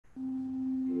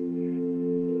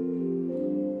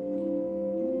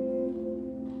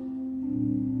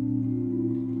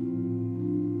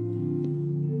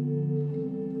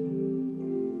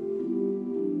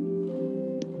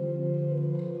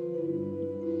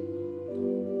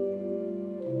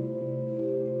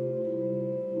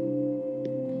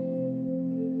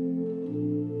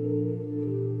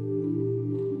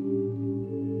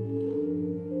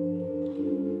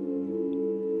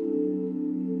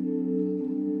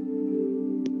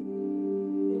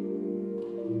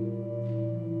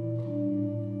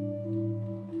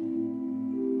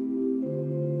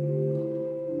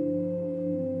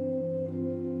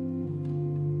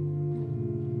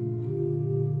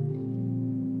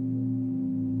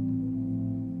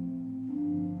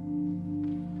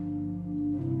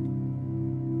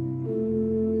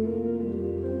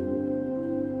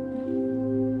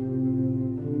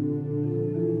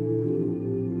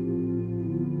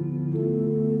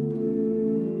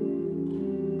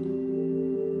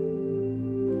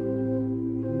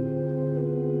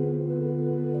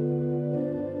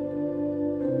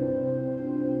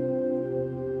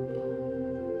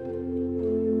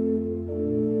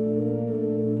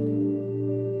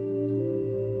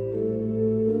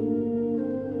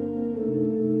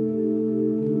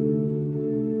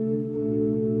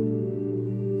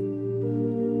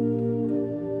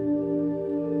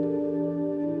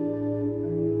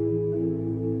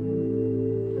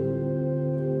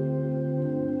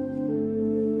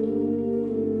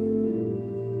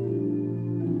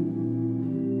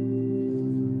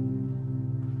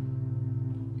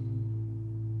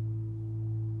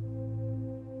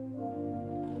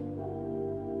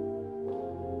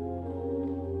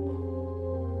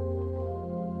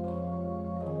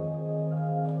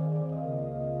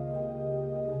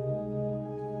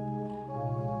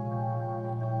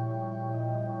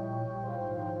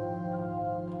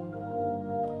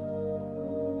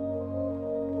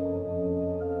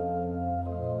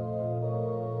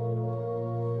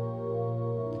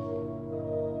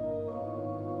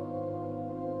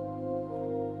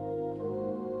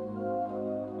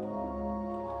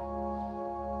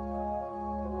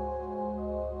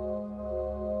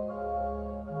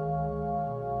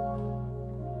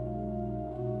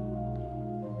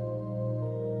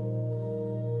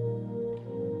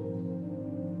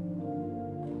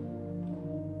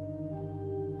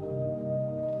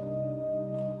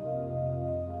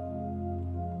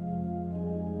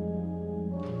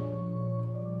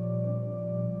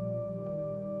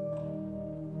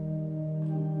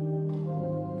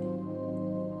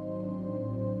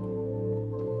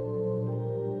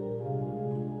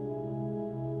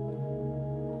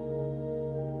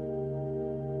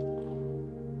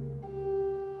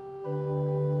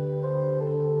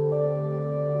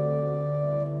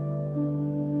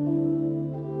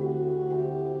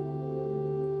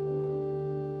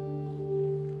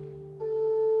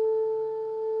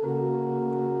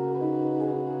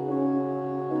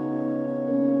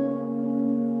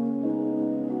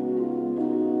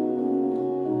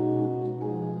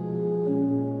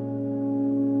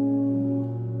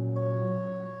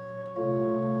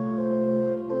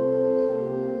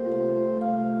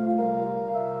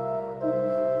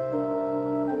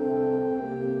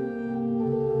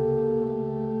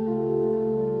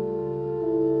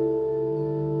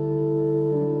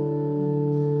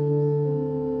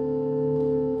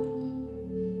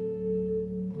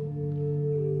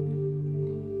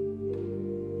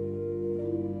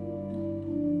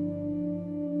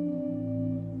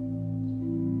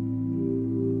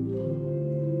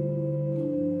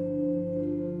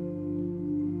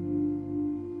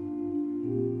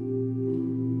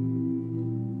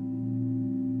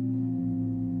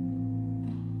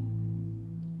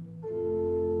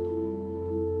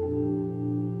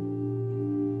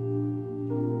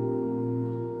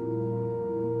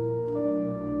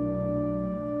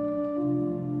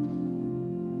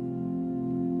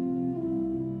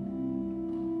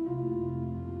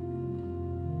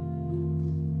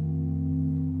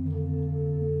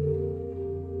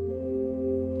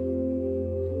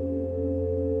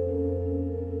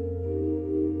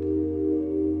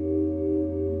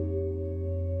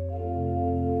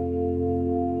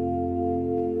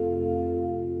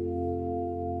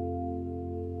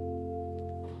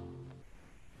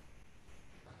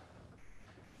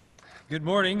Good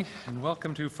morning and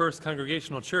welcome to First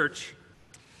Congregational Church.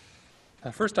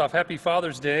 First off, happy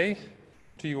Father's Day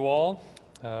to you all.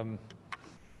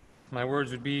 My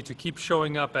words would be to keep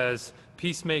showing up as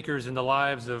peacemakers in the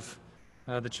lives of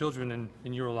the children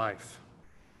in your life.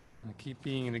 Keep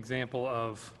being an example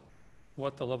of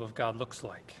what the love of God looks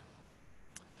like.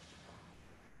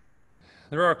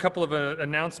 There are a couple of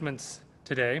announcements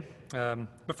today.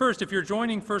 But first, if you're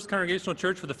joining First Congregational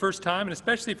Church for the first time, and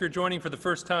especially if you're joining for the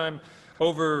first time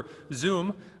over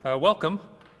Zoom, welcome.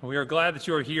 We are glad that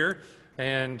you are here,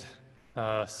 and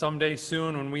someday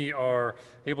soon when we are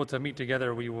able to meet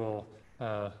together, we will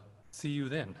see you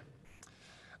then.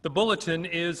 The bulletin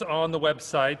is on the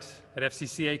website at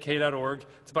fccak.org.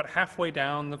 It's about halfway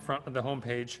down the front of the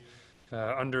homepage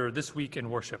under This Week in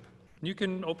Worship. You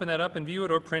can open that up and view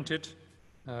it or print it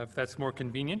if that's more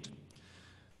convenient.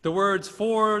 The words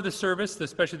for the service,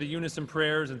 especially the unison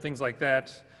prayers and things like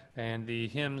that, and the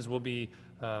hymns will be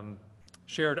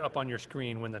shared up on your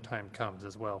screen when the time comes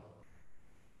as well.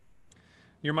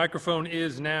 Your microphone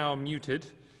is now muted.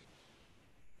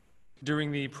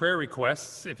 During the prayer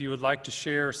requests, if you would like to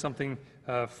share something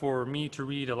for me to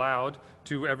read aloud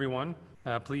to everyone,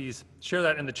 please share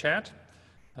that in the chat.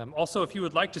 Also, if you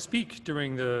would like to speak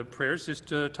during the prayers,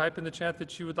 just type in the chat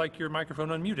that you would like your microphone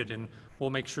unmuted, and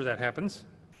we'll make sure that happens.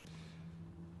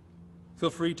 Feel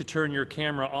free to turn your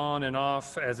camera on and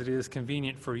off as it is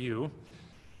convenient for you.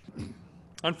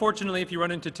 Unfortunately, if you run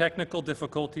into technical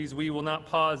difficulties, we will not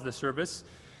pause the service.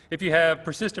 If you have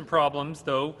persistent problems,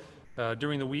 though,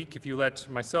 during the week, if you let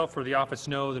myself or the office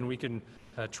know, then we can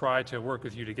try to work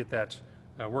with you to get that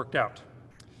worked out.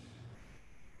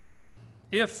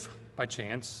 If, by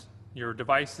chance, your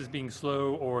device is being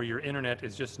slow or your internet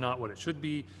is just not what it should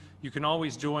be, you can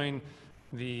always join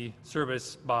the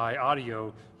service by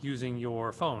audio using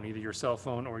your phone, either your cell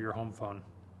phone or your home phone.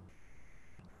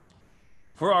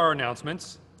 For our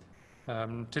announcements,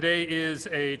 today is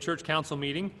a church council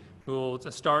meeting. We'll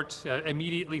start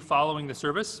immediately following the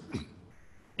service.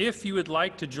 If you would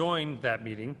like to join that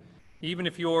meeting, even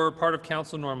if you're part of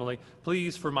council normally,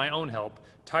 please, for my own help,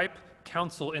 type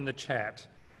council in the chat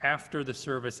after the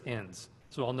service ends,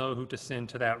 so I'll know who to send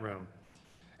to that room.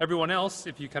 Everyone else,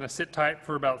 if you kind of sit tight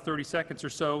for about 30 seconds or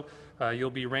so, you'll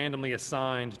be randomly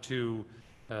assigned to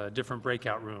different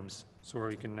breakout rooms, so where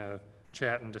you can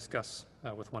chat and discuss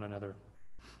with one another.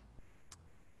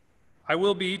 I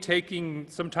will be taking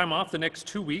some time off the next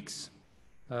 2 weeks.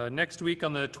 Next week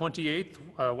on the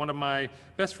 28th, one of my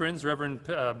best friends, Reverend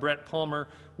Brett Palmer,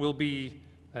 will be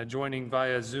joining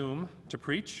via Zoom to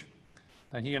preach.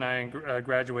 He and I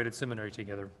graduated seminary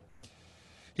together.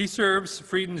 He serves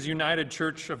Freedom's United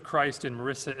Church of Christ in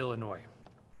Marissa, Illinois.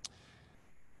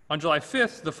 On July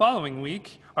 5th, the following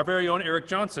week, our very own Eric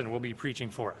Johnson will be preaching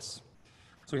for us.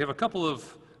 So we have a couple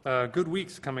of good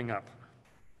weeks coming up.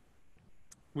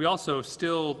 We also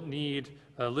still need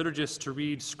liturgists to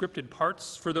read scripted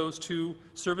parts for those two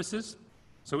services.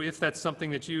 So if that's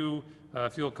something that you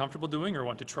feel comfortable doing or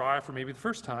want to try for maybe the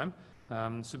first time,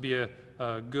 this would be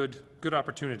a good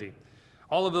opportunity.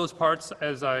 All of those parts,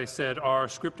 as I said, are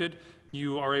scripted.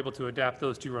 You are able to adapt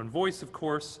those to your own voice, of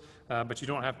course, but you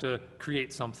don't have to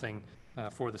create something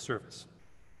for the service.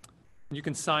 You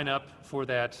can sign up for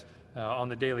that on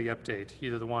the daily update,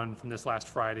 either the one from this last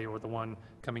Friday or the one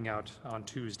coming out on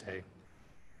Tuesday.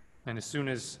 And as soon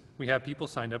as we have people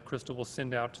signed up, Crystal will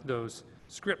send out those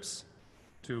scripts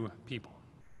to people.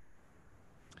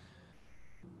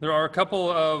 There are a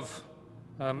couple of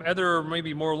other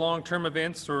maybe more long-term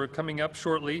events are coming up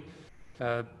shortly.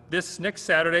 This next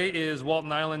Saturday is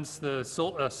Walton Island's the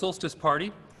Solstice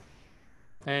Party.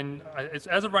 And it's,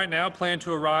 as of right now, planned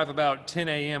to arrive about 10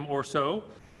 a.m. or so.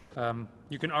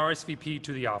 You can RSVP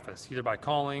to the office, either by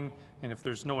calling, and if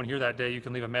there's no one here that day, you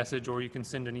can leave a message or you can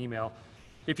send an email.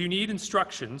 If you need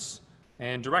instructions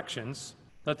and directions,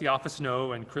 let the office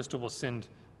know, and Crystal will send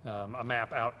a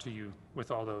map out to you with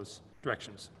all those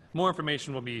directions. More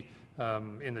information will be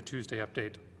in the Tuesday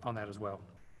update on that as well.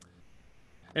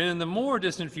 And in the more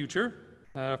distant future,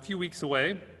 a few weeks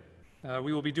away,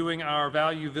 we will be doing our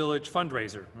Value Village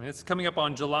fundraiser. And it's coming up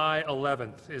on July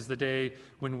 11th is the day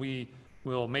when we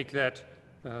will make that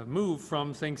move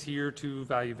from things here to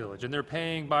Value Village. And they're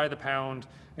paying by the pound,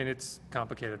 and it's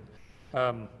complicated.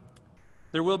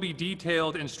 There will be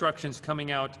detailed instructions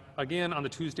coming out again on the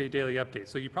Tuesday daily update.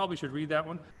 So you probably should read that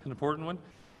one, an important one.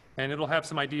 And it'll have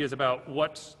some ideas about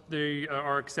what they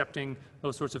are accepting,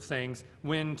 those sorts of things,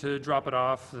 when to drop it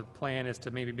off. The plan is to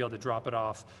maybe be able to drop it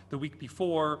off the week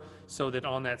before so that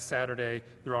on that Saturday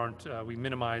there aren't, we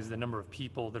minimize the number of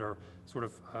people that are sort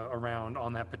of around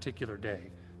on that particular day.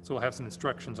 So we'll have some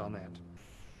instructions on that.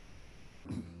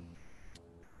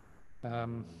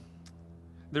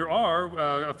 There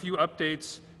are a few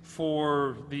updates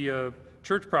for the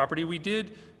church property. We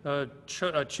did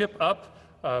chip up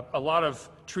a lot of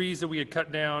trees that we had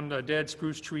cut down, dead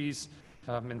spruce trees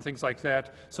and things like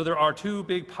that. So there are 2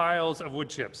 big piles of wood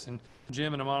chips, and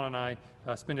Jim and Amon and I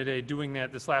spent a day doing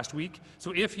that this last week.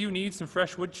 So if you need some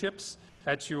fresh wood chips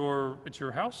at your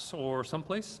house or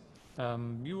someplace,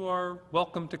 you are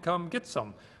welcome to come get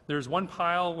some. There's one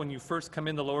pile when you first come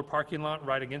in the lower parking lot,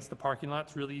 right against the parking lot.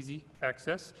 It's really easy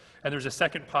access. And there's a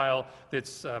second pile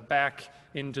that's back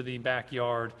into the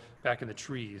backyard, back in the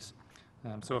trees.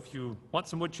 So if you want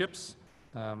some wood chips,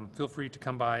 feel free to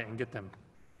come by and get them.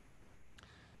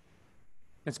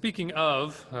 And speaking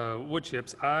of wood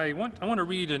chips, I want to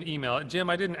read an email. Jim,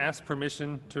 I didn't ask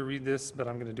permission to read this, but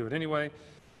I'm going to do it anyway.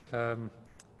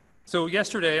 So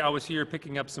yesterday I was here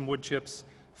picking up some wood chips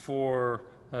for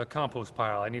a compost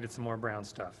pile. I needed some more brown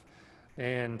stuff.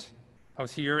 And I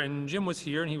was here, and Jim was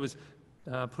here, and he was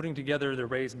putting together the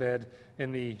raised bed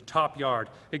in the top yard.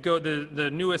 The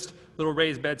newest little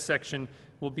raised bed section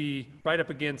will be right up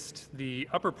against the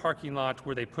upper parking lot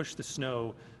where they push the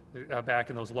snow back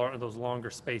in those longer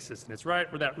spaces. And it's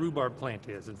right where that rhubarb plant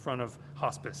is, in front of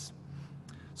hospice.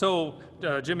 So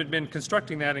Jim had been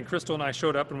constructing that, and Crystal and I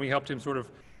showed up, and we helped him sort of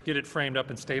get it framed up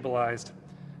and stabilized.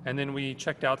 And then we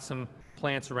checked out some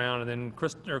plants around, and then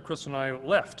Crystal and I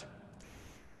left.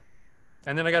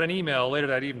 And then I got an email later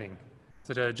that evening.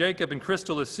 It said, Jacob and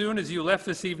Crystal, as soon as you left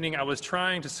this evening, I was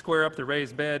trying to square up the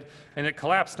raised bed, and it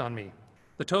collapsed on me.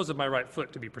 The toes of my right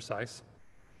foot, to be precise.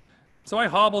 So I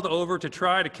hobbled over to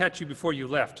try to catch you before you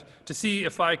left, to see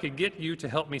if I could get you to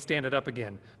help me stand it up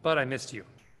again, but I missed you.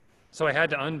 So I had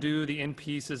to undo the end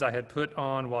pieces I had put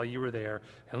on while you were there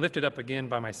and lift it up again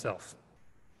by myself.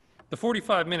 The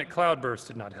 45-minute cloudburst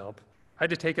did not help. I had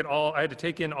to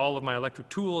take in all of my electric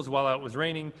tools while it was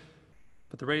raining,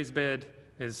 but the raised bed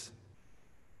is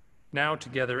now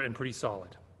together and pretty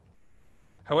solid.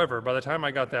 However, by the time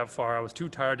I got that far, I was too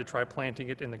tired to try planting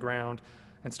it in the ground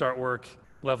and start work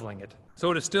leveling it. So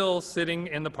it is still sitting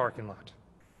in the parking lot.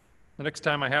 The next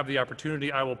time I have the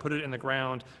opportunity, I will put it in the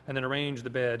ground and then arrange the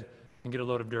bed and get a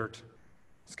load of dirt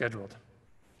scheduled.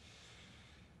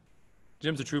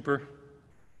 Jim's a trooper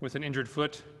with an injured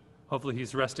foot. Hopefully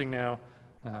he's resting now.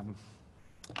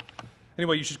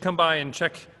 Anyway, you should come by and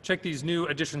check these new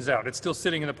additions out. It's still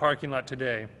sitting in the parking lot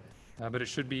today, but it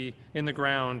should be in the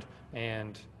ground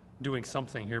and doing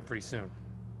something here pretty soon.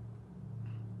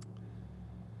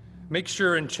 Make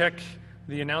sure and check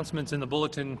the announcements in the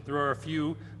bulletin. There are a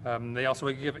few. They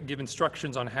also give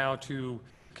instructions on how to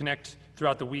connect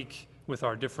throughout the week with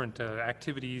our different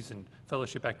activities and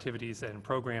fellowship activities and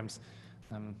programs.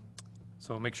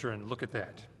 So make sure and look at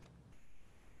that.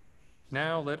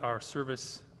 Now let our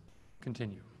service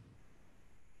continue.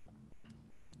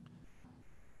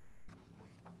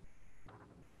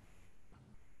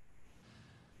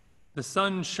 The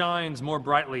sun shines more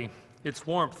brightly. Its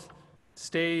warmth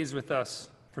stays with us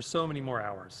for so many more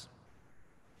hours.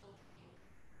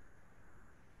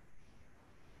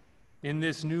 In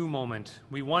this new moment,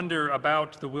 we wonder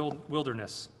about the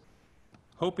wilderness,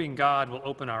 hoping God will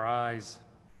open our eyes,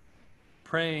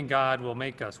 praying God will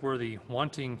make us worthy,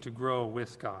 wanting to grow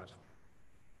with God.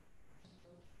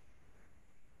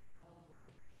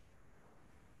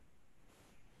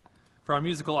 For our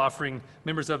musical offering,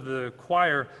 members of the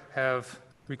choir have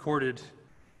recorded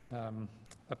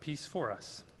a piece for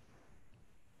us.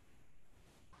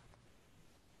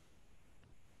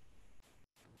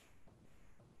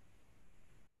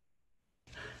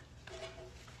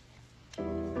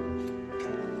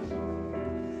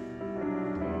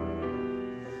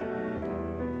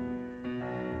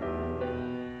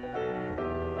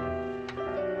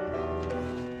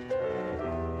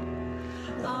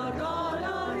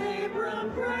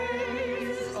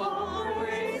 Praise, all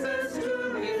praises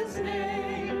to his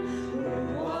name,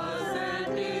 who was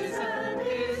and is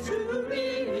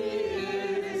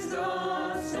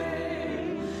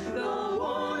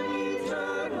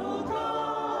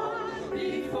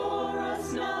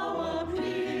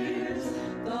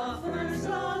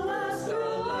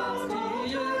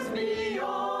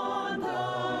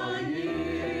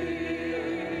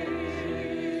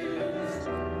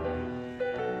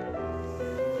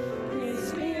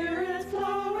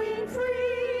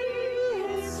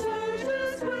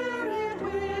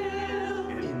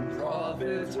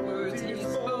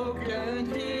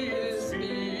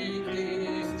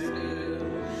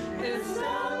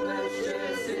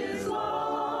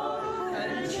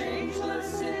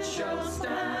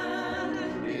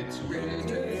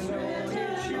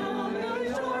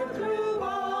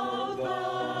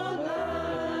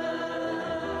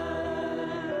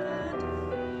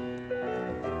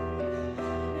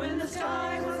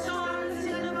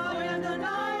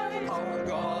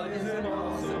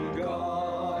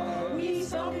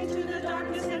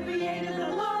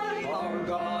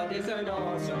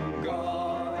awesome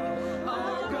God.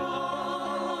 Our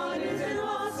God is an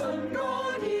awesome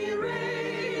God. He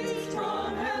reigns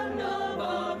from heaven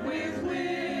above with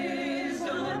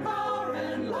wisdom and power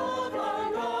and love.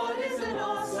 Our God is an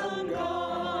awesome God.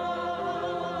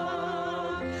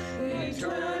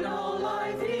 Eternal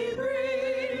life He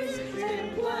brings,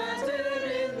 implanted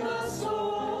in the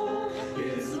soul.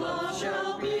 His love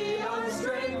shall be our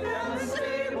strength and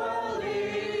stay while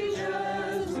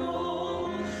ages roll.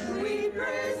 We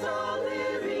praise the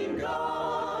living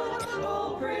God,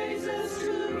 all praises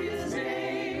to His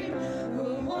name,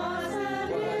 who was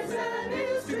and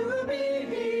is to be.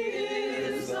 He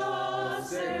is the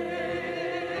same.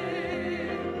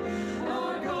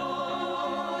 Our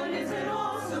God is an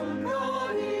awesome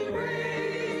God. He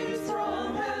reigns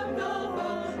from heaven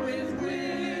above with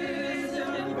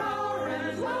wisdom and power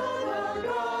and love. Our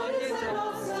God is an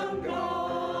awesome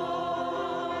God.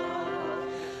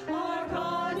 Our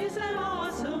God is an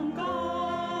awesome God.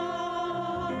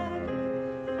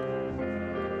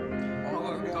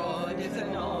 Our God is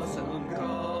an awesome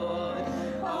God.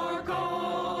 Our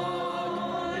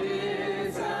God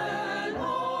is an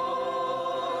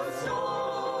awesome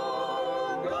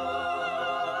God.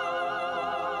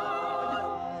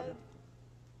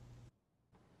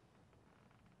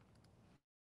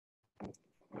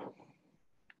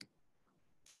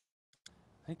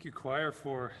 Thank you, choir,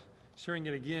 for sharing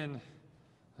it again.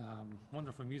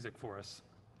 Wonderful music for us.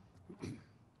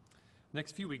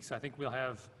 Next few weeks, I think we'll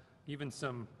have even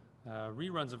some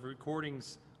reruns of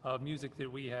recordings of music that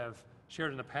we have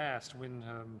shared in the past when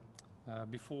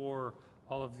before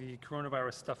all of the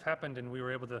coronavirus stuff happened and we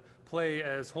were able to play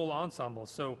as whole ensembles.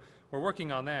 So we're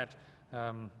working on that.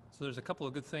 So there's a couple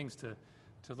of good things to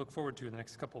look forward to in the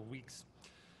next couple of weeks.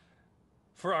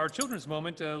 For our children's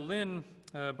moment, Lynn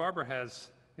Barber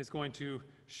is going to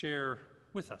share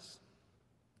with us.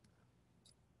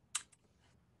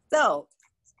 So,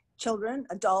 children,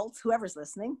 adults, whoever's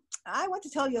listening, I want to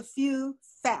tell you a few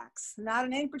facts, not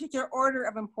in any particular order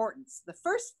of importance. The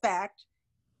first fact,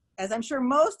 as I'm sure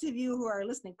most of you who are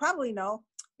listening probably know,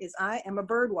 is I am a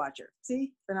bird watcher.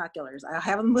 See, binoculars. I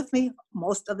have them with me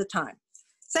most of the time.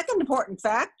 Second important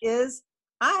fact is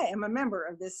I am a member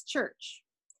of this church.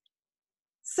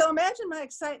 So imagine my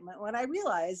excitement when I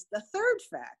realized the third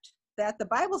fact, that the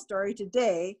Bible story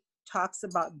today talks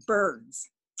about birds.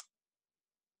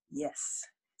 Yes.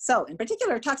 So in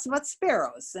particular, it talks about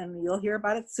sparrows, and you'll hear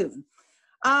about it soon.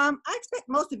 I expect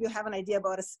most of you have an idea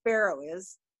about what a sparrow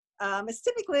is. It's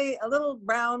typically a little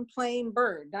brown, plain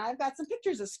bird. Now, I've got some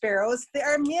pictures of sparrows. There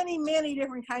are many, many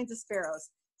different kinds of sparrows.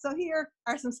 So here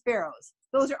are some sparrows.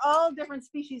 Those are all different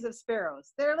species of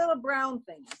sparrows. They're little brown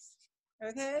things,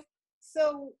 okay?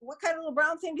 So what kind of little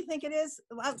brown thing do you think it is?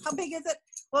 How big is it?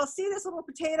 Well, see this little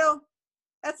potato?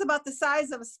 That's about the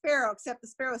size of a sparrow, except the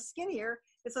sparrow is skinnier.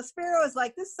 It's a sparrow is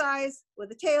like this size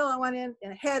with a tail on one end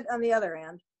and a head on the other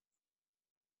end.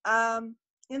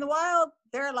 In the wild,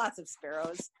 there are lots of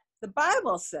sparrows. The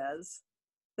Bible says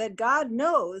that God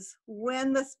knows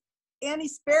when any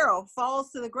sparrow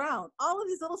falls to the ground. All of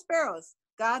these little sparrows,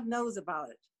 God knows about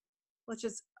it, which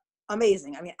is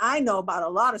amazing. I mean, I know about a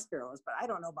lot of sparrows, but I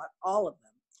don't know about all of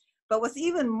them. But what's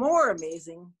even more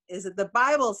amazing is that the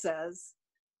Bible says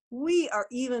we are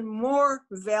even more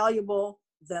valuable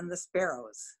than the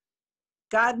sparrows.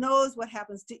 God knows what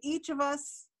happens to each of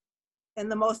us. And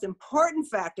the most important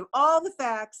fact of all the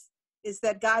facts is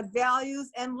that God values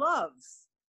and loves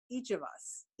each of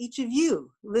us, each of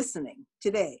you listening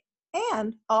today,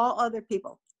 and all other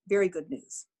people. Very good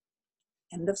news.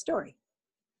 End of story.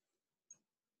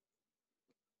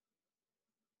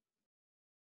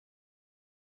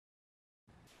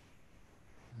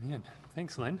 Man,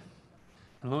 thanks, Lynn.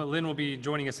 And Lynn will be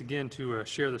joining us again to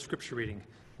share the scripture reading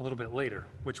a little bit later,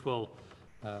 which will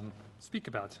speak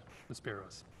about the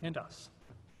sparrows and us.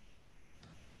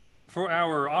 For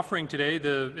our offering today,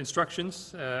 the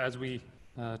instructions, as we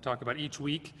talk about each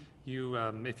week,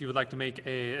 if you would like to make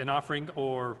an offering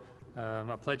or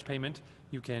a pledge payment,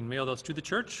 you can mail those to the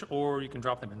church, or you can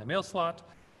drop them in the mail slot,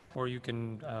 or you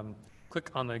can click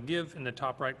on the Give in the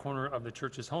top right corner of the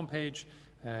church's homepage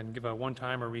and give a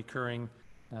one-time or recurring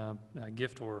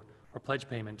gift or pledge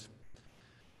payment.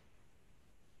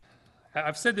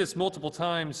 I've said this multiple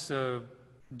times in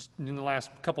the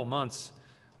last couple months,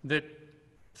 that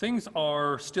things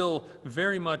are still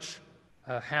very much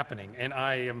happening, and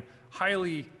I am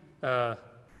highly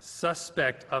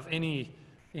suspect of any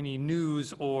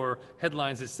news or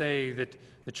headlines that say that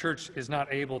the church is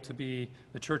not able to be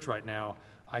the church right now.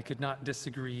 I could not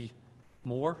disagree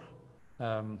more.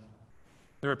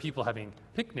 There are people having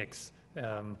picnics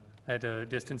at a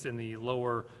distance in the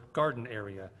lower garden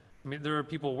area. I mean, there are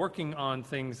people working on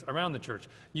things around the church.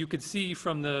 You could see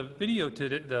from the video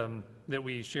that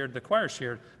we shared, the choir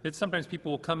shared, that sometimes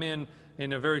people will come in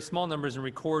a very small numbers and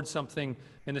record something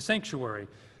in the sanctuary.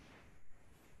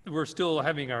 We're still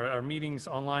having our meetings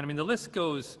online. I mean, the list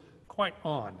goes quite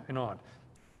on and on.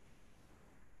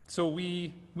 So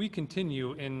we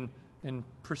continue in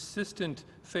persistent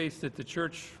faith that the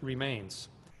church remains,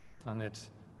 and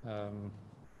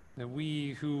that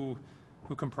we who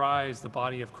comprise the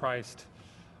body of Christ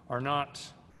are not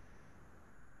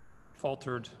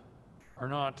faltered, are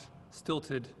not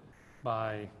stilted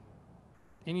by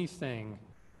anything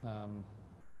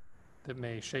that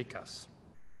may shake us,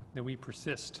 that we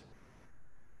persist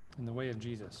in the way of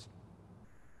Jesus.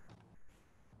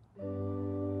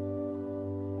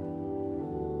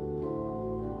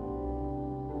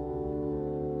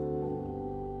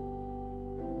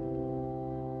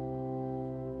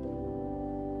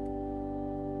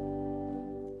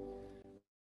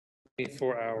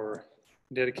 For our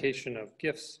dedication of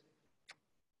gifts.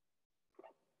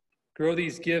 Grow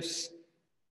these gifts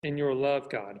in your love,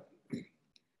 God.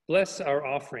 Bless our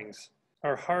offerings,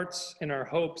 our hearts and our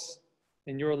hopes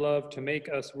in your love to make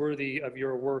us worthy of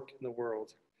your work in the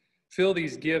world. Fill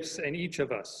these gifts and each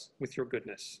of us with your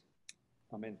goodness.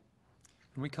 Amen.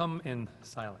 And we come in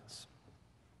silence,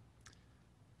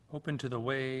 open to the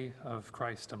way of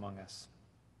Christ among us.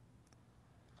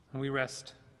 And we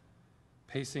rest,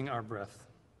 pacing our breath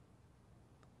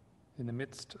in the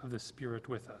midst of the Spirit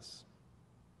with us.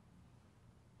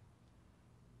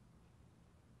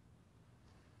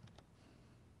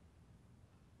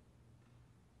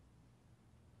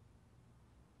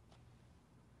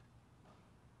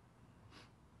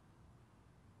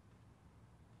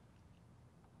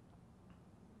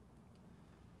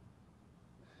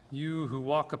 You who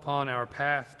walk upon our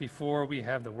path before we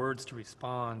have the words to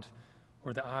respond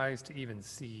or the eyes to even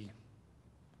see,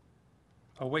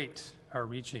 await our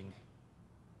reaching,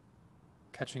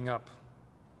 catching up,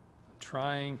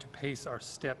 trying to pace our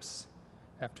steps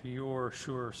after your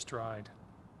sure stride.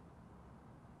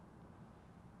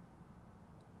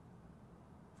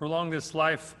 For along this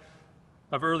life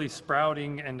of early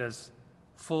sprouting and as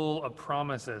full of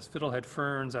promise as fiddlehead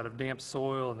ferns out of damp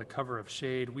soil and the cover of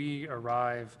shade, we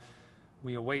arrive,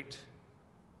 we await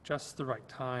just the right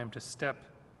time to step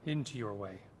into your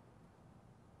way.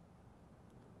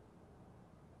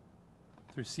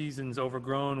 Through seasons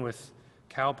overgrown with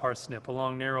cow parsnip,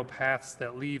 along narrow paths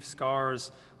that leave scars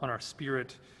on our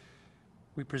spirit,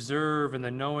 we preserve in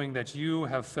the knowing that you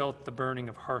have felt the burning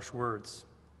of harsh words,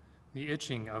 the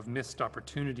itching of missed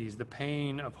opportunities, the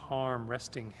pain of harm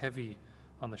resting heavy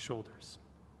on the shoulders.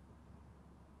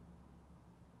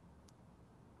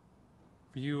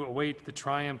 For you await the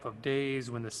triumph of days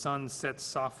when the sun sets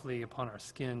softly upon our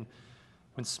skin,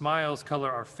 when smiles color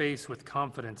our face with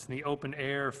confidence and the open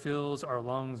air fills our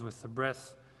lungs with the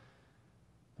breath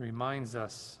that reminds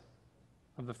us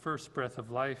of the first breath of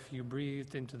life you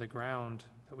breathed into the ground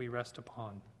that we rest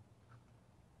upon.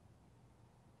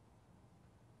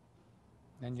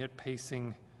 And yet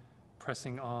pacing,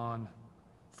 pressing on,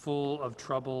 full of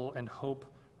trouble and hope,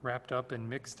 wrapped up in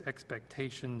mixed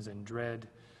expectations and dread,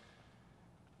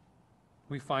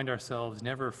 we find ourselves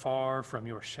never far from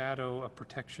your shadow of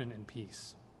protection and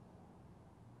peace.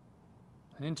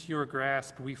 And into your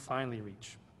grasp we finally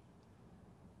reach.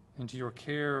 Into your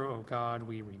care, O God,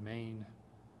 we remain,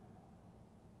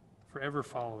 forever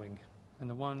following, and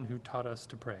the one who taught us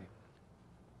to pray.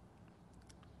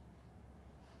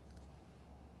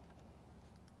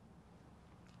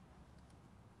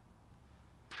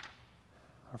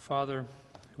 Our Father,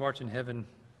 who art in heaven,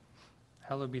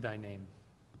 hallowed be thy name.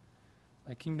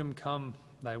 Thy kingdom come,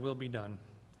 thy will be done,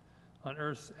 on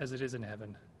earth as it is in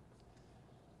heaven.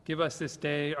 Give us this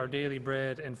day our daily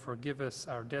bread, and forgive us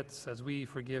our debts as we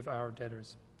forgive our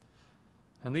debtors.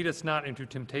 And lead us not into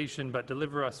temptation, but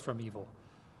deliver us from evil.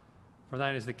 For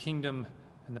thine is the kingdom,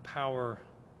 and the power,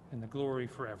 and the glory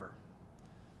forever.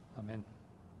 Amen.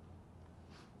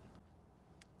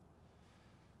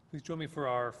 Please join me for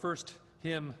our first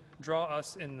hymn, Draw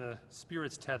Us in the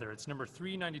Spirit's Tether. It's number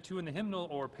 392 in the hymnal,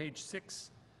 or page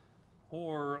 6,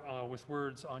 or with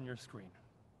words on your screen.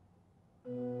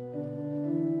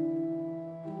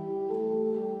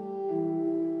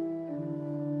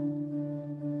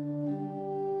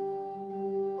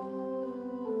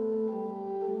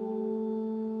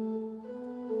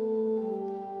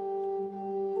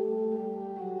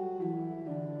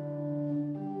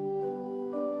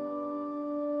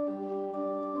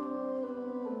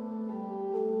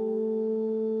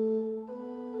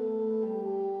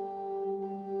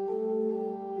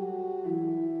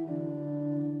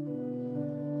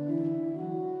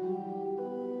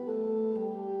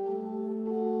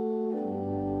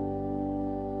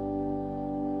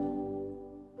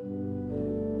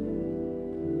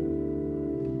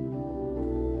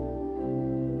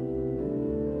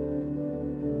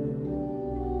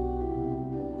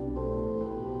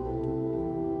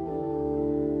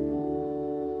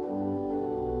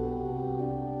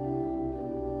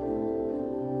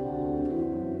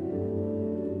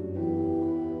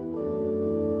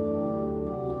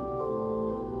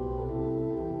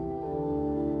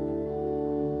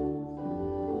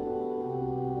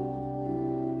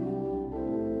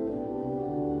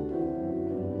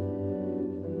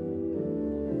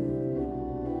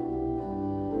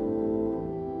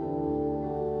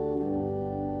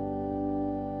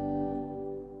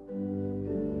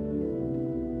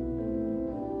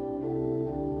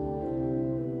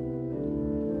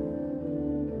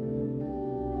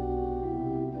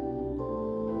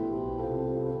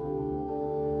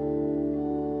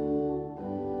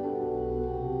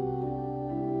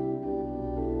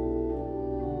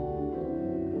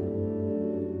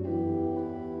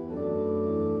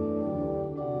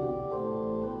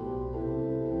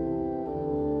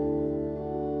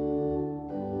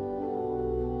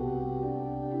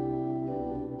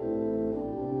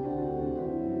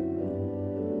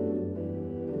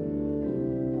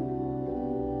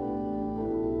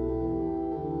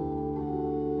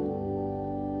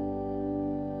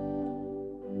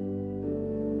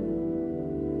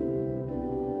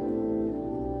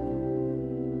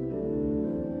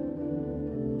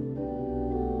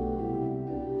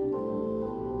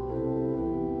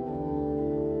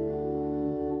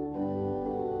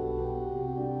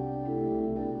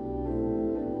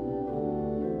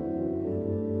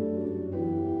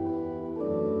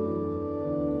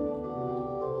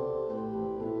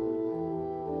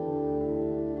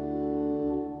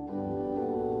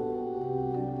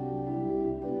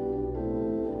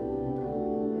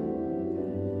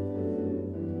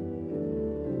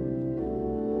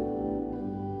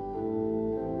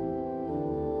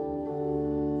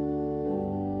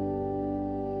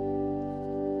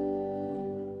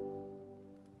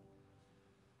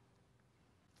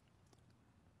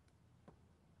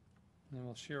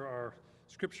 We'll share our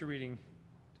scripture reading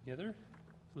together.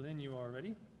 Lynn, you are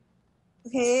ready?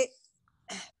 Okay.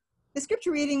 The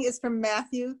scripture reading is from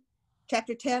Matthew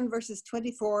chapter 10, verses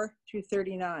 24 through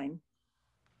 39.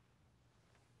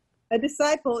 A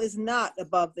disciple is not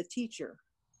above the teacher,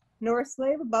 nor a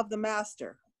slave above the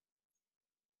master.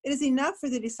 It is enough for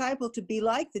the disciple to be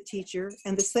like the teacher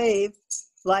and the slave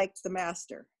like the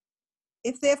master.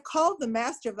 If they have called the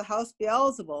master of the house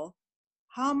Beelzebul,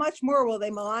 how much more will they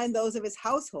malign those of his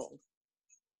household?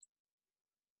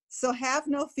 So have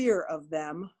no fear of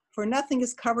them, for nothing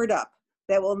is covered up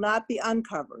that will not be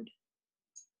uncovered,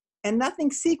 and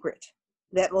nothing secret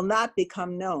that will not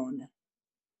become known.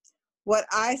 What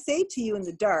I say to you in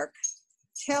the dark,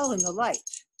 tell in the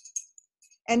light.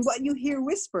 And what you hear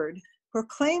whispered,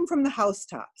 proclaim from the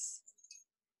housetops.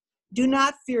 Do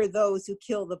not fear those who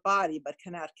kill the body but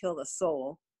cannot kill the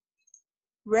soul.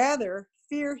 Rather,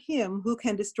 fear him who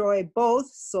can destroy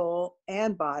both soul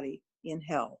and body in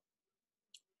hell.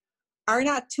 Are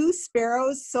not 2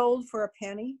 sparrows sold for a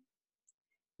penny?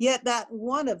 Yet not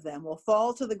one of them will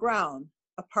fall to the ground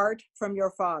apart from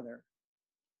your Father.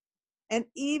 And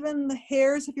even the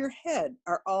hairs of your head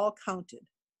are all counted.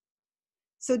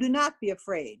 So do not be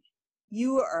afraid.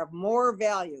 You are of more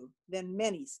value than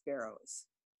many sparrows.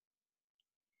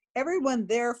 Everyone,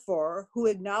 therefore, who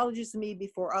acknowledges me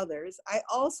before others, I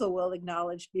also will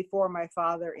acknowledge before my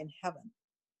Father in heaven.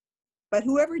 But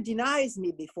whoever denies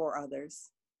me before others,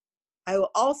 I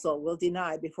will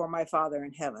deny before my Father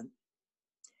in heaven.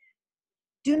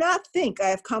 Do not think I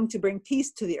have come to bring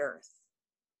peace to the earth.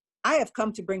 I have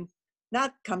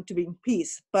not come to bring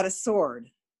peace, but a sword.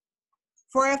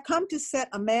 For I have come to set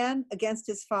a man against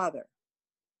his father,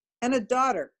 and a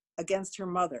daughter against her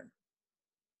mother,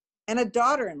 and a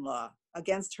daughter-in-law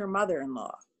against her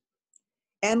mother-in-law.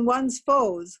 And one's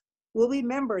foes will be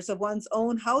members of one's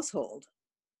own household.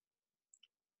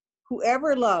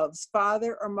 Whoever loves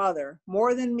father or mother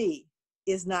more than me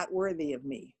is not worthy of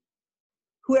me.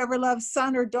 Whoever loves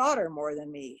son or daughter more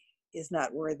than me is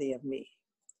not worthy of me.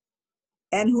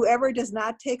 And whoever does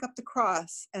not take up the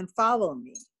cross and follow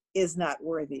me is not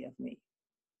worthy of me.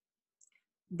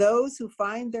 Those who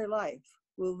find their life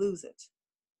will lose it,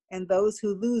 and those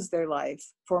who lose their life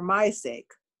for my sake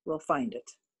will find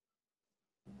it.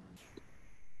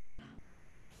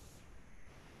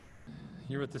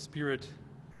 Hear what the Spirit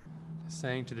is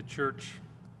saying to the church.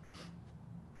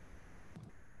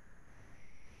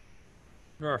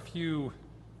 There are a few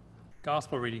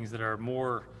gospel readings that are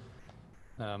more,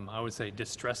 I would say,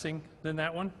 distressing than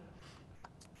that one.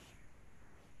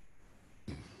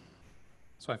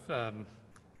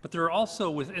 But there are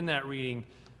also within that reading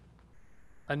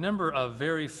a number of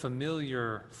very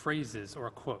familiar phrases or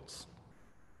quotes.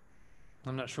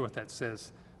 I'm not sure what that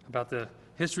says about the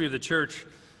history of the church.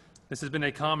 This has been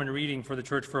a common reading for the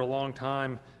church for a long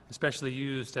time, especially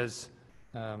used as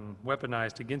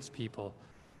weaponized against people.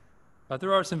 But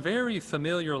there are some very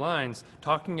familiar lines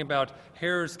talking about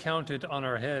hairs counted on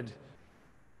our head.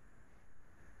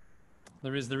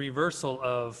 There is the reversal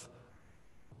of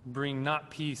bring not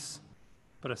peace,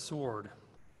 but a sword.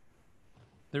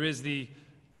 There is the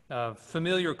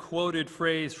familiar quoted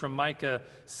phrase from Micah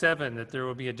 7 that there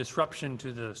will be a disruption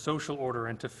to the social order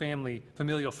and to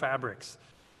familial fabrics,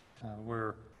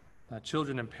 where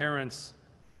children and parents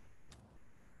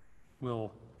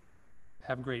will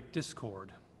have great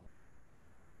discord.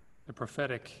 The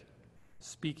prophetic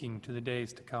speaking to the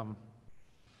days to come.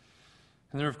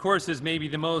 And there, of course, is maybe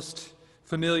the most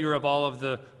familiar of all of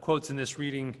the quotes in this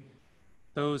reading: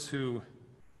 those who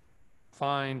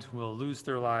find will lose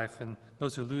their life, and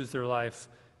those who lose their life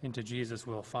into Jesus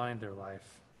will find their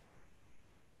life.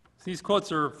 So these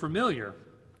quotes are familiar,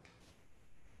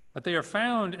 but they are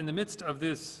found in the midst of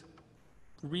this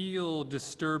real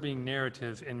disturbing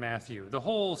narrative in Matthew. The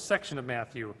whole section of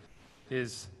Matthew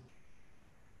is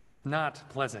not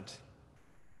pleasant.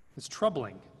 It's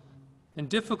troubling and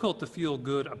difficult to feel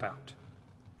good about.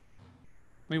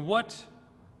 I mean, what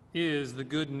is the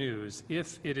good news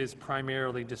if it is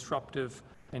primarily disruptive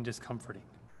and discomforting?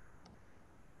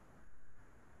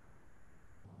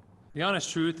 The honest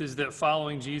truth is that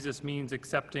following Jesus means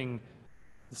accepting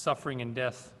the suffering and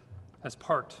death as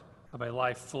part of a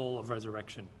life full of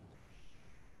resurrection.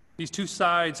 These two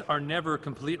sides are never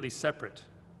completely separate,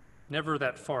 never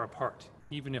that far apart,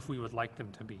 even if we would like them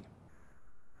to be.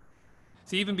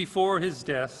 See, even before his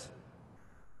death,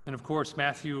 and of course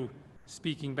Matthew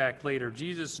speaking back later,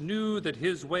 Jesus knew that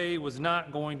his way was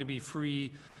not going to be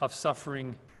free of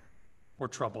suffering or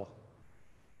trouble.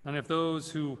 And if those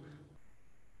who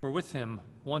were with him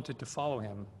wanted to follow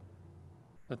him,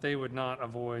 that they would not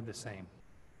avoid the same.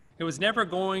 It was never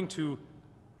going to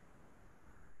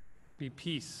be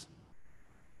peace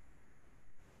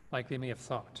like they may have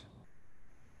thought.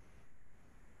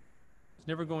 It's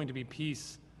never going to be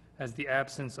peace as the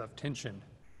absence of tension,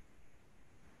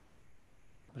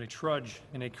 but a trudge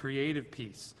and a creative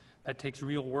peace that takes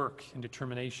real work and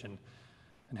determination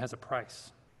and has a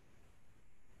price.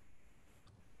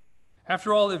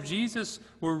 After all, if Jesus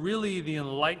were really the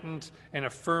enlightened and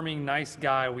affirming nice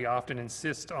guy we often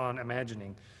insist on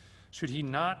imagining, should he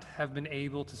not have been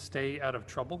able to stay out of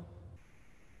trouble?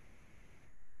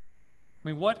 I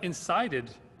mean, what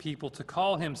incited people to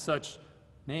call him such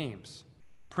names?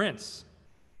 Prince,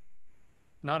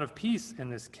 not of peace in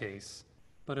this case,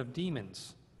 but of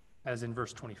demons, as in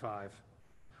verse 25.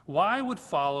 Why would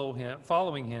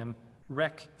following him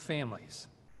wreck families?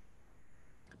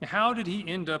 How did he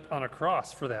end up on a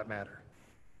cross, for that matter?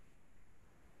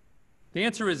 The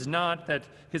answer is not that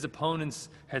his opponents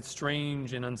had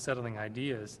strange and unsettling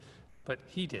ideas, but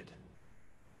he did.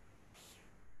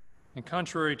 And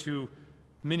contrary to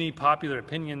many popular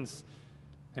opinions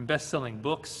and best-selling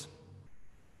books,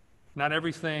 not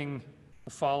everything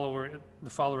the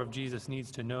follower of Jesus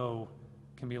needs to know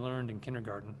can be learned in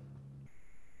kindergarten.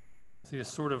 See, a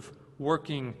sort of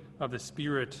working of the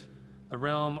Spirit, the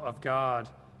realm of God,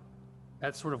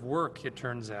 that sort of work, it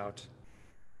turns out,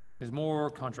 is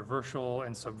more controversial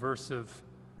and subversive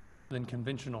than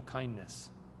conventional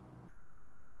kindness.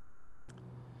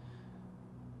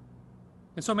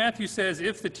 And so Matthew says,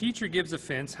 if the teacher gives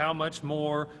offense, how much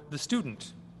more the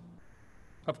student?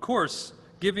 Of course,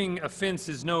 giving offense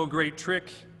is no great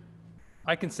trick.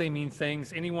 I can say mean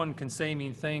things. Anyone can say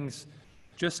mean things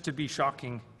just to be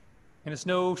shocking. And it's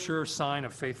no sure sign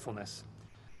of faithfulness.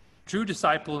 True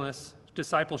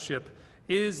discipleship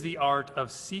is the art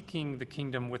of seeking the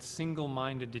kingdom with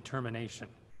single-minded determination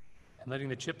and letting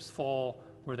the chips fall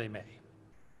where they may.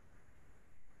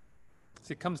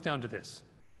 See, it comes down to this.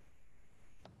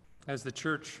 As the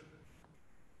church,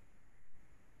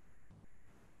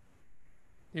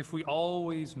 if we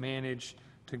always manage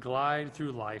to glide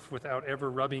through life without ever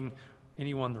rubbing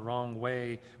anyone the wrong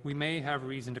way, we may have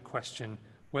reason to question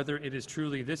whether it is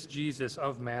truly this Jesus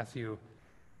of Matthew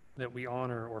that we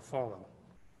honor or follow.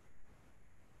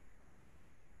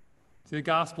 See, the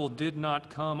gospel did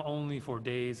not come only for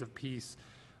days of peace,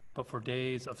 but for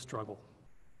days of struggle.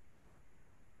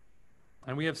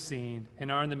 And we have seen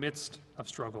and are in the midst of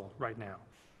struggle right now.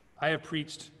 I have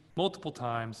preached multiple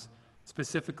times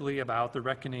specifically about the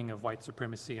reckoning of white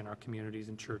supremacy in our communities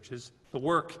and churches, the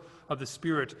work of the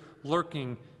Spirit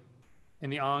lurking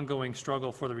in the ongoing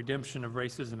struggle for the redemption of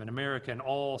racism in America, and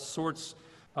all sorts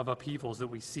of upheavals that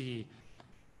we see.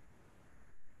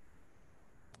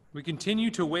 We continue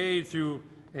to wade through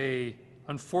an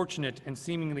unfortunate and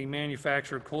seemingly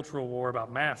manufactured cultural war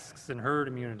about masks and herd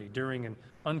immunity during an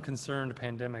unconcerned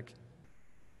pandemic.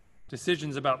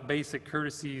 Decisions about basic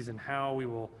courtesies and how we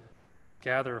will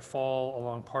gather fall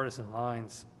along partisan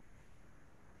lines.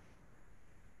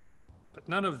 But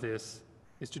none of this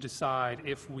is to decide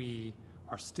if we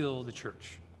are still the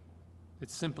church.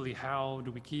 It's simply how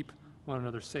do we keep one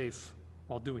another safe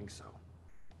while doing so.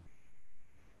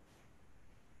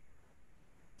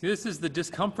 See, this is the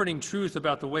discomforting truth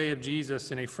about the way of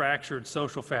Jesus in a fractured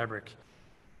social fabric,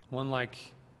 one like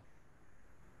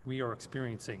we are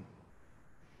experiencing.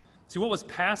 See, what was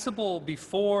passable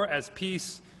before as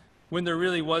peace when there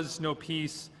really was no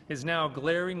peace is now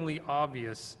glaringly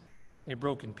obvious a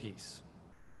broken peace.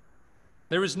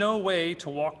 There is no way to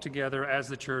walk together as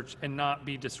the church and not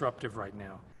be disruptive right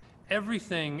now.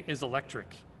 Everything is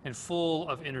electric and full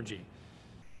of energy.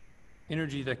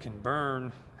 Energy that can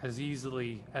burn as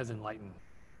easily as enlighten.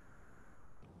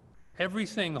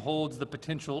 Everything holds the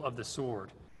potential of the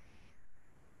sword.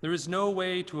 There is no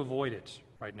way to avoid it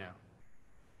right now.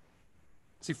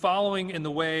 See, following in the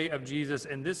way of Jesus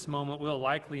in this moment will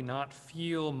likely not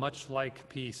feel much like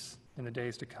peace in the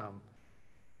days to come.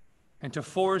 And to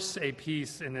force a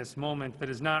peace in this moment that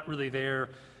is not really there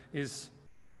is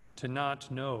to not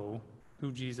know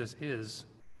who Jesus is,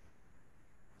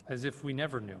 as if we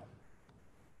never knew.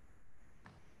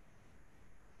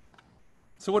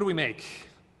 So what do we make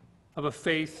of a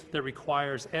faith that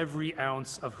requires every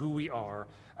ounce of who we are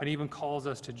and even calls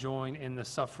us to join in the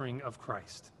suffering of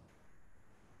Christ?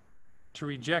 To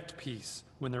reject peace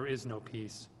when there is no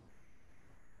peace.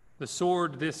 The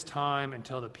sword this time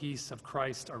until the peace of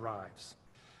Christ arrives.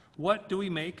 What do we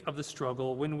make of the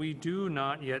struggle when we do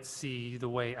not yet see the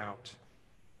way out?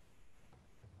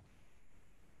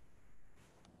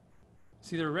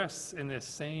 See, there rests in this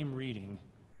same reading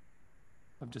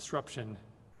of disruption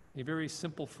a very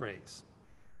simple phrase.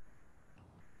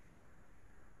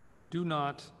 Do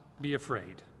not be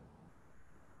afraid.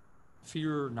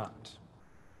 Fear not.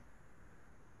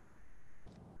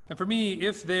 And for me,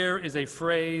 if there is a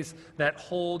phrase that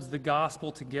holds the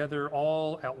gospel together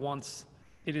all at once,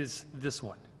 it is this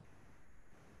one.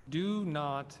 Do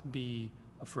not be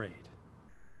afraid.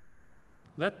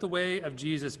 Let the way of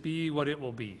Jesus be what it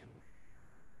will be.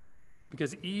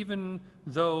 Because even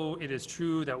though it is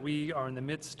true that we are in the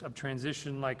midst of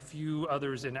transition like few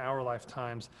others in our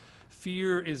lifetimes,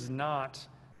 fear is not,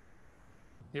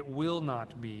 it will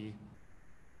not be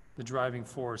the driving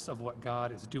force of what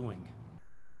God is doing,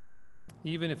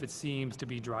 even if it seems to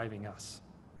be driving us.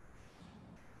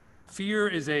 Fear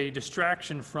is a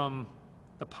distraction from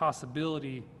the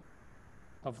possibility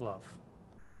of love.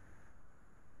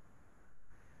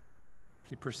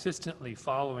 The persistently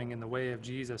following in the way of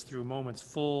Jesus through moments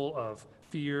full of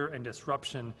fear and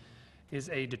disruption is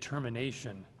a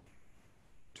determination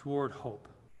toward hope,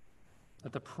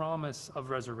 that the promise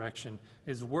of resurrection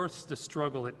is worth the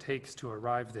struggle it takes to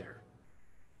arrive there.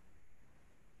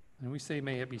 And we say,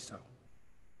 may it be so.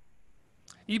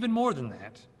 Even more than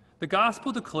that, the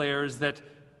gospel declares that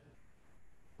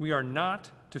we are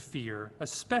not to fear,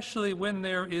 especially when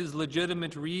there is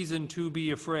legitimate reason to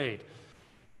be afraid.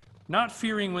 Not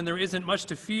fearing when there isn't much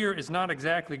to fear is not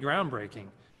exactly groundbreaking.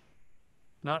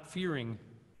 Not fearing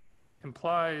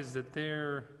implies that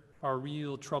there are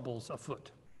real troubles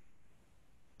afoot.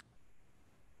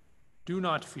 Do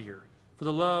not fear, for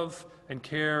the love and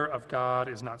care of God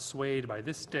is not swayed by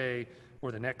this day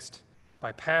or the next,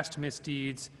 by past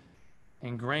misdeeds,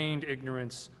 ingrained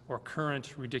ignorance, or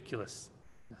current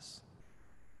ridiculousness.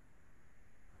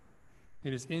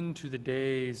 It is into the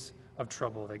days of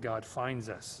trouble that God finds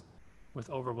us with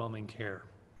overwhelming care.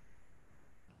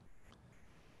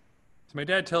 So my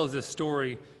dad tells this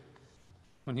story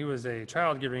when he was a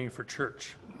child getting ready for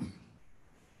church.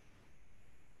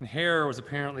 And hair was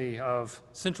apparently of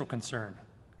central concern.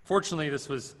 Fortunately, this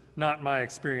was not my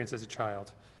experience as a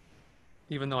child,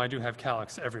 even though I do have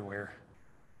cowlicks everywhere.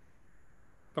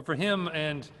 But for him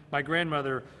and my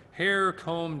grandmother, hair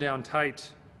combed down tight,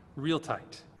 real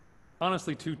tight,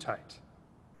 honestly too tight,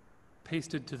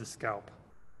 pasted to the scalp.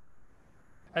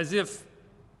 As if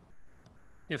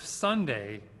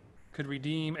Sunday could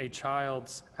redeem a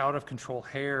child's out-of-control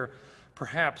hair,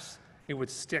 perhaps it would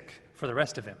stick for the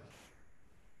rest of him.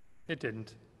 It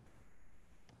didn't.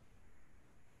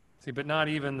 See, but not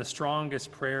even the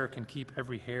strongest prayer can keep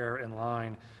every hair in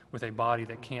line with a body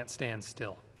that can't stand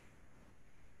still.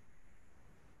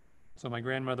 So my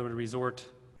grandmother would resort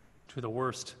to the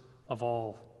worst of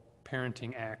all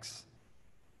parenting acts.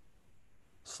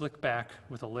 Slick back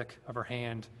with a lick of her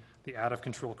hand the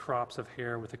out-of-control crops of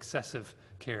hair with excessive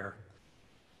care.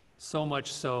 So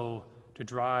much so to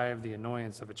drive the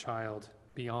annoyance of a child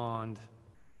beyond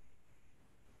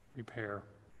repair.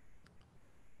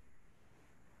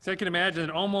 So I can imagine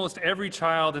that almost every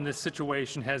child in this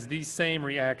situation has the same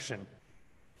reaction,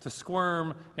 to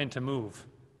squirm and to move,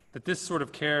 that this sort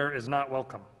of care is not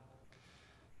welcome.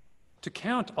 To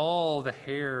count all the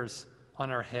hairs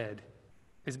on our head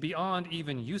is beyond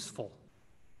even useful.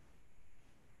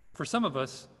 For some of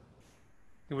us,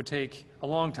 it would take a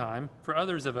long time. For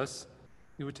others of us,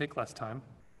 it would take less time.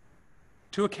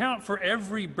 To account for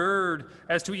every bird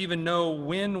as to even know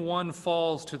when one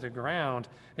falls to the ground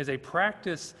is a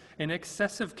practice in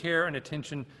excessive care and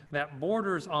attention that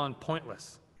borders on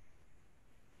pointless.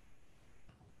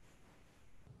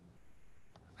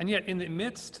 And yet, in the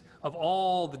midst of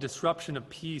all the disruption of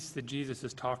peace that Jesus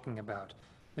is talking about,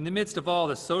 in the midst of all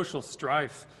the social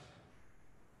strife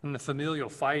and the familial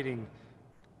fighting,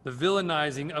 the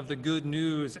villainizing of the good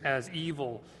news as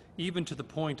evil, even to the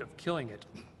point of killing it,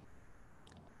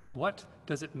 what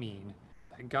does it mean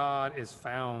that God is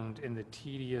found in the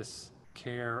tedious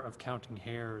care of counting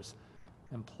hairs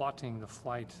and plotting the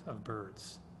flight of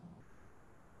birds?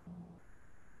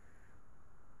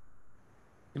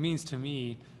 It means to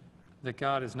me that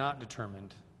God is not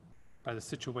determined by the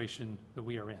situation that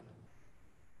we are in.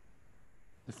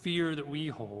 The fear that we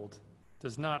hold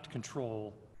does not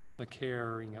control the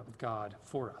caring of God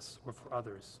for us or for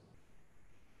others.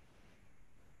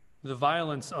 The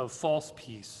violence of false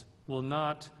peace will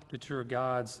not deter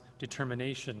God's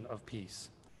determination of peace.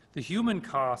 The human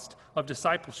cost of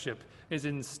discipleship is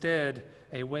instead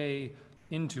a way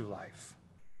into life,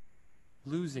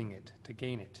 losing it to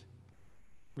gain it,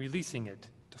 releasing it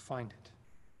to find it.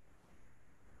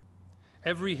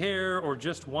 Every hair or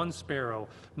just one sparrow,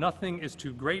 nothing is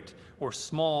too great or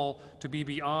small to be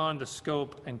beyond the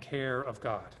scope and care of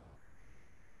God.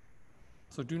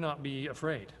 So do not be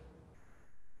afraid.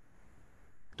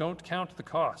 Don't count the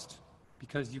cost,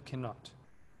 because you cannot.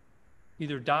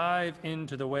 Either dive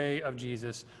into the way of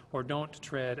Jesus or don't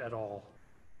tread at all.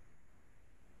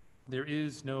 There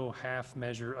is no half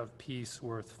measure of peace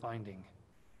worth finding.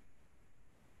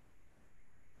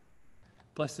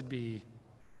 Blessed be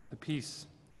the peace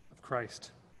of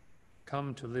Christ,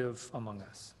 come to live among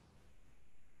us.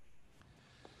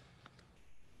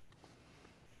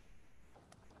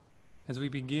 As we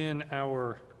begin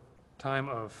our time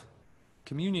of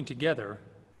communion together,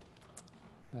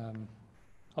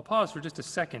 I'll pause for just a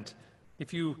second.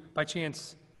 If you, by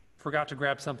chance, forgot to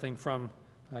grab something from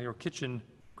your kitchen,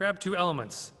 grab two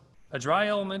elements, a dry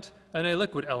element and a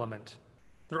liquid element.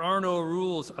 There are no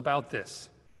rules about this.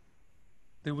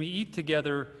 That we eat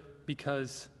together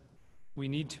because we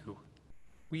need to.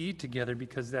 We eat together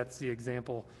because that's the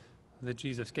example that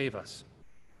Jesus gave us.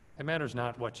 It matters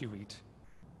not what you eat.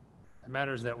 It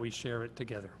matters that we share it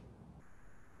together.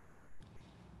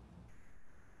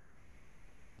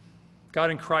 God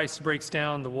in Christ breaks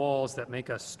down the walls that make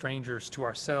us strangers to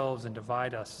ourselves and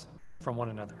divide us from one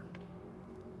another.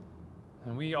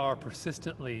 And we are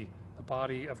persistently the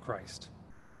body of Christ.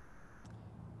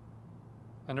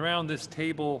 And around this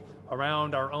table,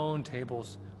 around our own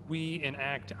tables, we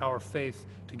enact our faith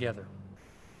together.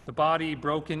 The body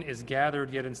broken is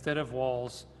gathered, yet instead of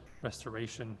walls,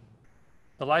 restoration.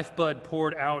 The lifeblood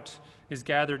poured out is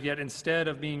gathered, yet instead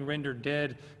of being rendered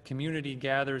dead, community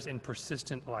gathers in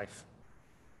persistent life.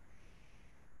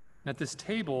 At this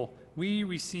table, we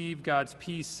receive God's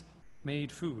peace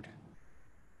made food,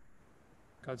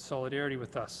 God's solidarity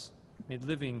with us made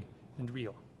living and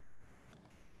real.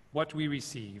 What we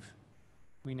receive,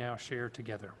 we now share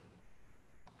together.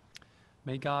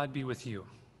 May God be with you.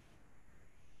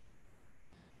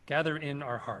 Gather in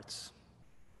our hearts.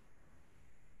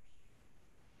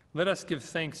 Let us give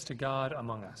thanks to God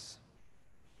among us.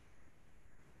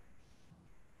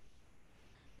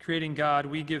 Creating God,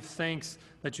 we give thanks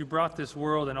that you brought this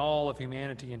world and all of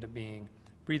humanity into being,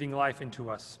 breathing life into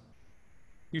us.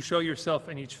 You show yourself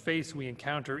in each face we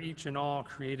encounter, each and all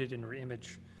created in your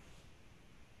image.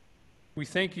 We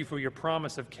thank you for your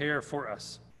promise of care for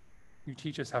us. You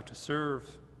teach us how to serve,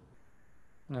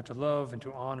 and how to love and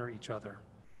to honor each other.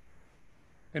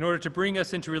 In order to bring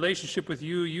us into relationship with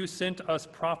you, you sent us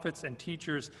prophets and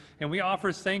teachers, and we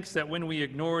offer thanks that when we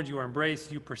ignored your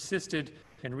embrace, you persisted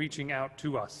in reaching out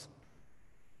to us.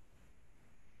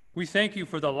 We thank you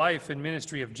for the life and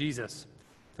ministry of Jesus.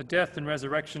 The death and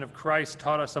resurrection of Christ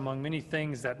taught us, among many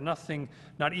things, that nothing,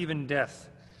 not even death,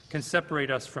 can separate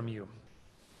us from you.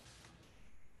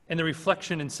 And the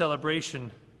reflection and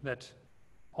celebration that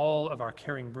all of our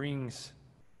caring brings,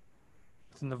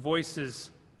 in the voices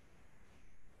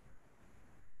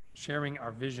sharing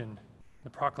our vision, the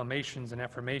proclamations and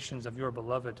affirmations of your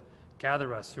beloved,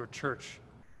 gather us, your church,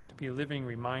 to be living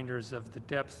reminders of the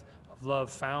depth of love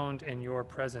found in your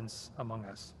presence among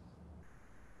us.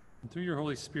 And through your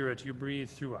Holy Spirit, you breathe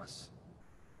through us,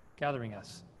 gathering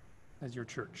us as your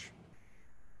church.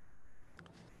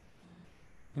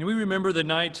 And we remember the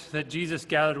night that Jesus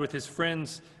gathered with his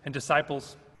friends and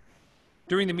disciples.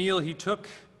 During the meal, he took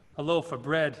a loaf of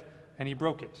bread and he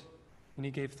broke it, and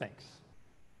he gave thanks.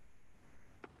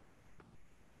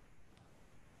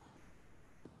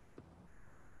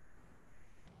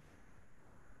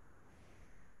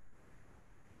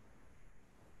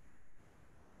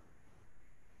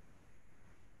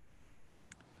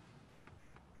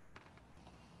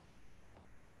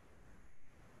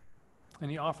 And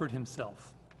he offered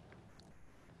himself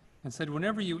and said,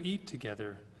 "Whenever you eat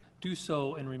together, do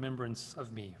so in remembrance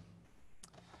of me."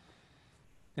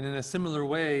 And in a similar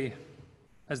way,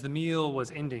 as the meal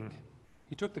was ending,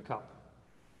 he took the cup.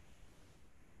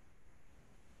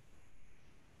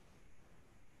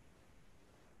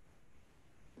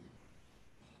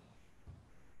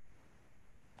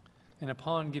 And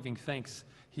upon giving thanks,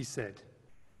 he said,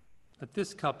 "That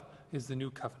this cup is the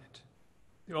new covenant,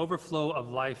 the overflow of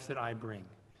life that I bring.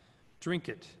 Drink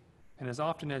it, and as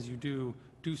often as you do,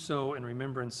 do so in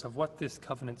remembrance of what this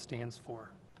covenant stands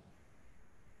for."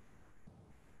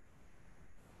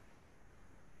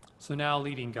 So now,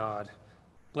 leading God,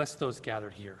 bless those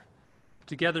gathered here,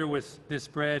 together with this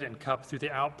bread and cup through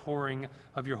the outpouring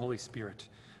of your Holy Spirit.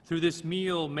 Through this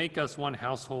meal, make us one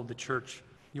household, the church,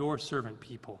 your servant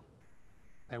people,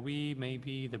 that we may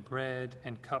be the bread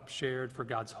and cup shared for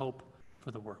God's hope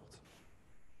for the world.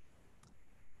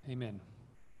 Amen.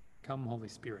 Come, Holy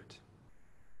Spirit.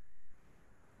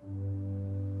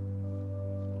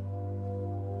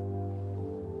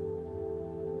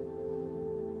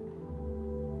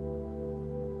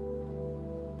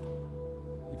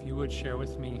 If you would share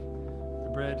with me the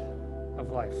bread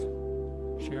of life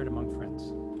shared among friends.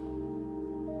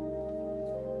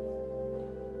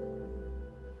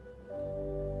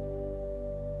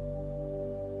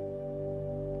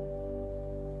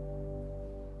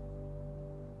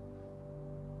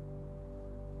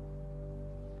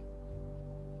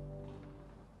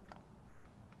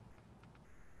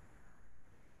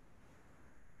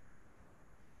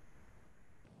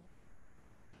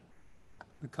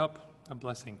 cup of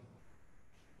blessing,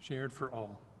 shared for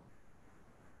all.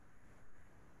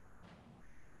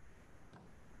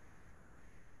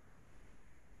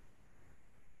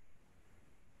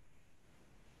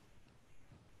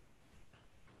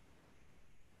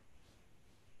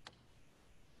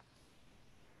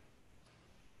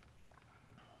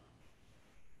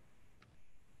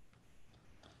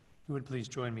 You would please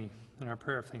join me in our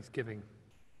prayer of thanksgiving.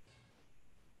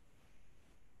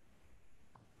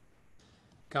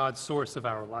 God, source of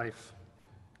our life,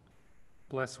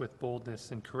 bless with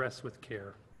boldness and caress with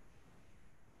care.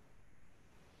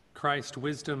 Christ,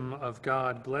 wisdom of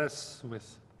God, bless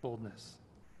with boldness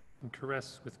and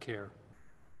caress with care.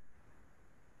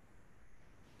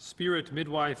 Spirit,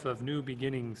 midwife of new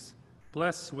beginnings,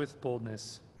 bless with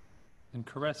boldness and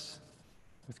caress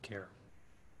with care.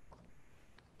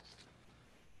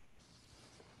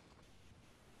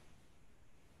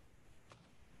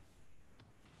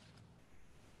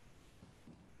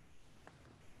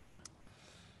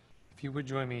 If you would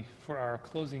join me for our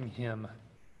closing hymn,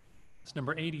 it's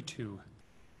number 82.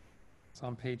 It's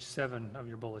on page 7 of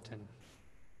your bulletin.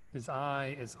 His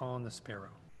eye is on the sparrow.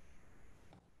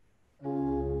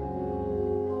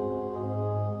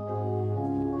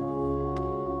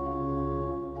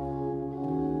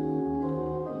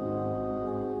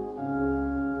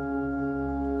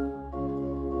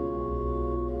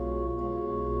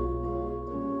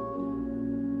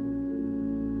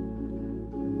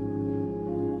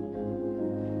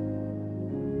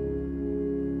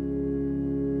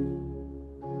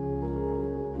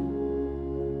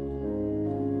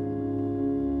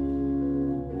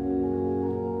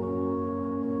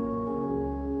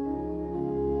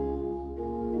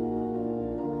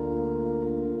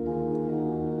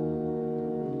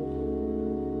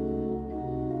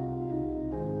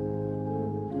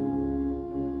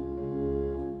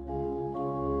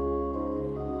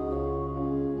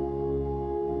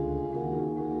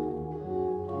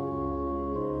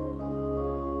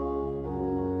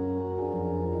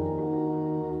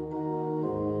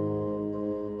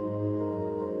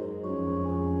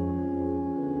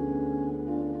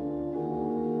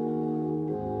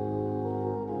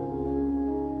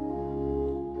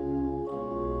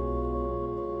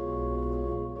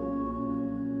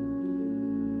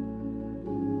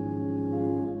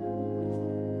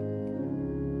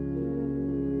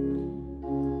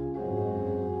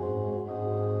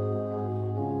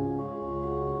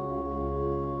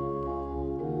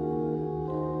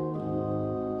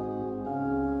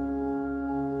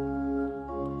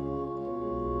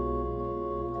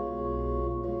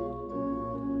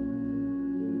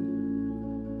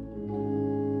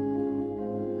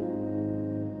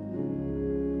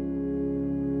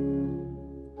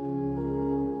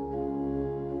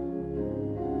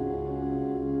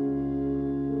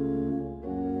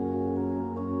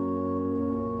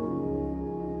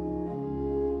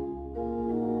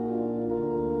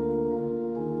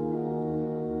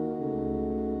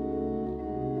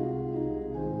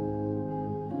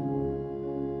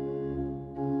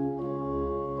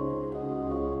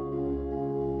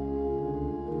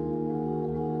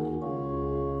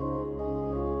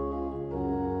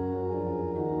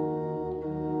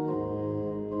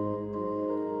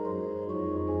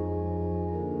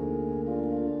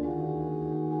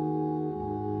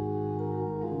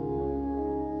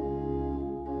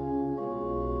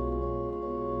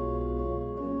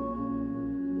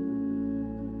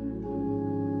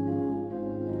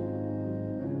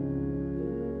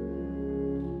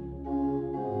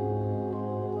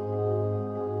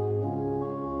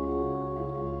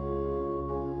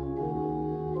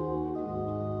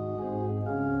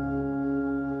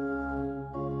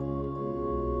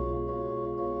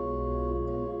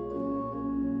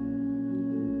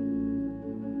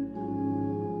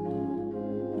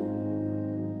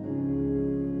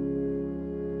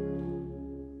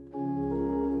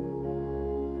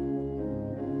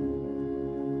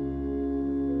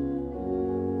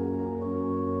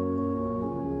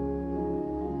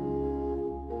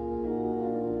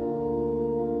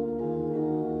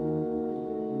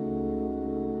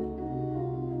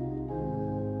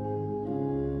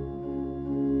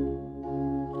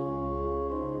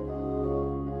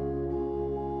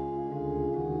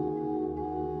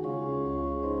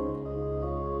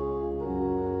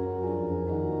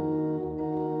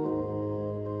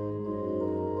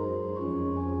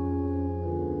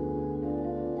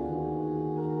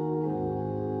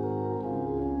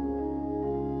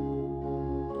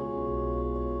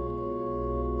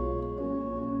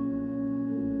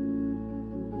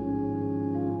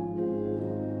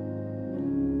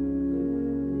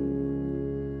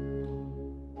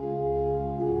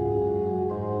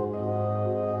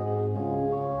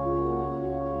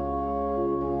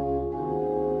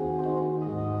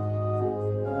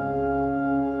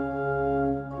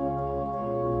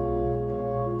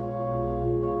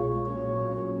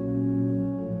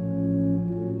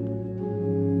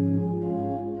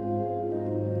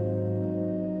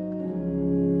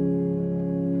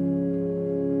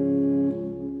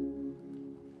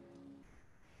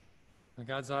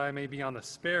 God's eye may be on the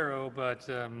sparrow, but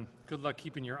good luck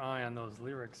keeping your eye on those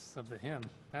lyrics of the hymn,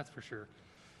 that's for sure.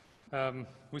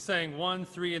 We sang 1,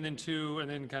 3, and then 2, and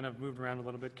then kind of moved around a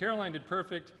little bit. Caroline did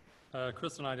perfect.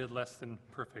 Crystal and I did less than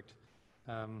perfect.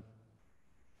 But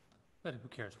who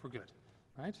cares? We're good,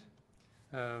 right?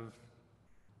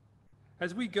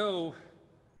 As we go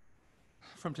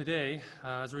from today,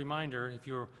 as a reminder, if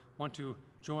you want to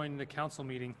join the council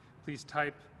meeting, please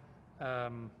type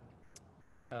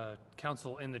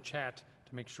council in the chat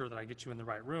to make sure that I get you in the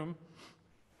right room.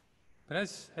 But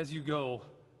as you go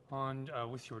on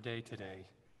with your day today,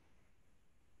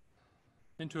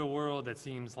 into a world that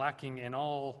seems lacking in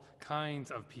all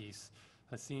kinds of peace,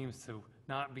 that seems to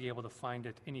not be able to find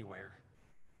it anywhere,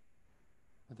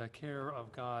 the care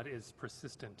of God is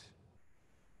persistent.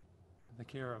 The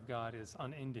care of God is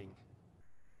unending.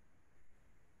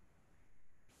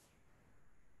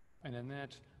 And in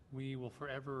that, we will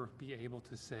forever be able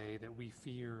to say that we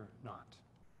fear not.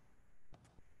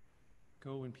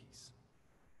 Go in peace.